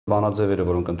Բանաձեևերը,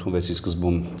 որոնք ընդունվեցին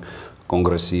սկզբում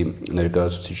կոնգրեսի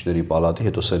ներկայացուցիչների պալատի,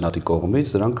 հետո սենատի կողմից,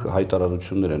 դրանք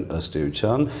հայտարարություններ են ըստ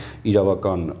էության,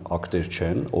 իրավական ակտեր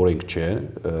չեն, օրենք չէ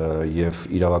եւ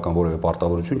իրավական որևէ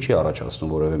պարտավորություն չի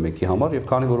առաջացնում որևէ մեկի համար եւ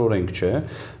քանի որ օրենք չէ,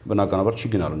 բնականաբար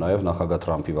չի գնալու նաեւ նախագահ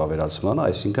Թրամփի վավերացմանը,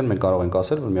 այսինքն մենք կարող ենք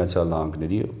ասել, որ Միացյալ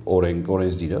Նահանգների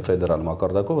օրենսդիրը ֆեդերալ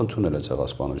մակարդակով ընդունել է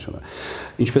ցեղասպանությունը։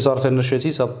 Ինչպես արդեն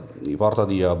նշեցի, սա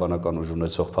պարտադիր իրավաբանական ուժ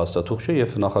ունեցող փաստաթուղթ չէ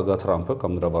եւ նախագահ Թրամփը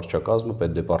կամ նրա վարչակազմը,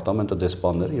 պետդեպարտամենտը,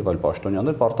 դեսպանները եւ այլ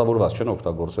պաշտոնյաներ պարտավորված չեն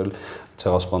օգտագործել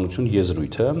ցեղասպանություն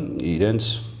եզրույթը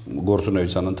իրենց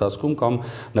գործունեության ընթացքում կամ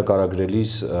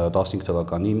նկարագրելիս 15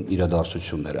 թվականի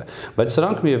իրադարձությունները, բայց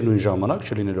սրանք միևնույն ժամանակ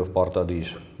չլինելով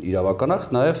պարտադիր իրավական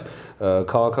ակտ նաև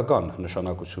քաղաքական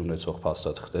նշանակություն ունեցող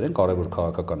փաստաթղթեր են, կարևոր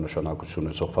քաղաքական նշանակություն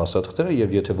ունեցող փաստաթղթեր են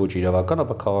եւ եթե ոչ իրավական,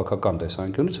 ապա քաղաքական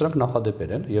տեսանկյունից սրանք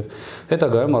նախադեպեր են եւ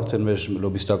հետագայում արդեն մեր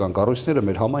լոբիստական կառույցները,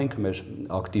 մեր համայնքը, մեր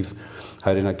ակտիվ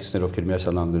հայրենակիցներ, ովքեր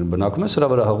Միացյալ Նահանգներում բնակվում են, սրա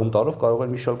վրա հղում տալով կարող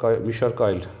են մի շարք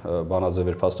այլ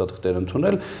բանաձևեր փաստաթղթեր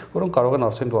ընդունել, որոնք կարող են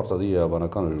արդեն պարտադիր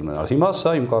իրավաբանական ուժ ունենալ։ Հիմա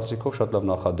սա իմ կարծիքով շատ լավ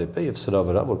նախադեպ է եւ սրա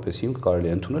վրա որպես հիմք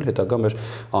կարելի է ընդունել հետագա մեր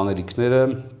անելիքները,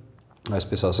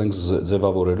 այսպես ասենք,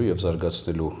 ձևավորելու եւ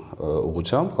զարգացնելու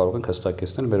ուղղությամբ կարող ենք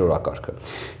հստակեցնել մեր օրակարգը։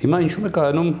 Հիմա ինչու՞մ է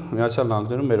կայանում Միացյալ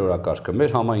Նահանգներում մեր օրակարգը։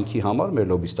 Մեր համայնքի համար, մեր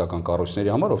լոբիստական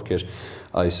կառույցների համար, ովքեր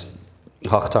այս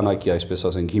հաղթանակի, այսպես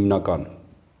ասենք, հիմնական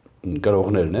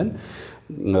կրողներն են,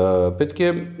 պետք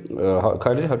է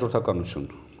քայլերի հաջորդականություն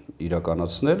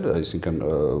իրականացնել, այսինքն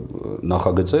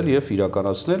նախագծել եւ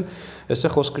իրականացնել,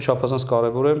 այստեղ խոսքը չափազանց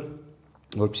կարեւոր է,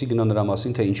 որպեսզի գնա նրա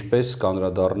մասին, թե ինչպես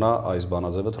կանդրադառնա այս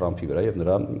բանաձևը Թրամփի վրա եւ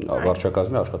նրա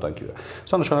վարչակազմի աշխատանքի վրա։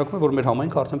 Սա նշանակում է, որ մեր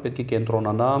համայնքը արդեն պետք է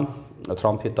կենտրոնանա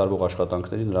Թրամփի հետ տարվող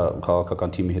աշխատանքների, նրա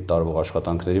քաղաքական թիմի հետ տարվող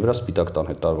աշխատանքների վրա, Սպիտակ տան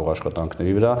հետ տարվող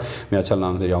աշխատանքների վրա, Միացյալ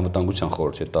Նահանգների անվտանգության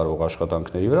խորհրդի հետ տարվող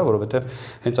աշխատանքների վրա, որովհետեւ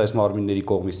հենց այս մարմինների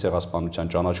կողմից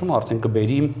ցեղասպանության ճանաչումը արդեն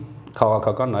կբերի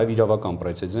քաղաքական նաև իրավական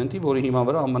պրեցեդենտի, որի հիման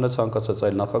վրա ԱՄՆ ցանկացած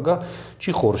այլ նախագահ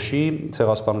չի խորշի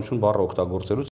ցեղասպանություն բառը օգտագործելուց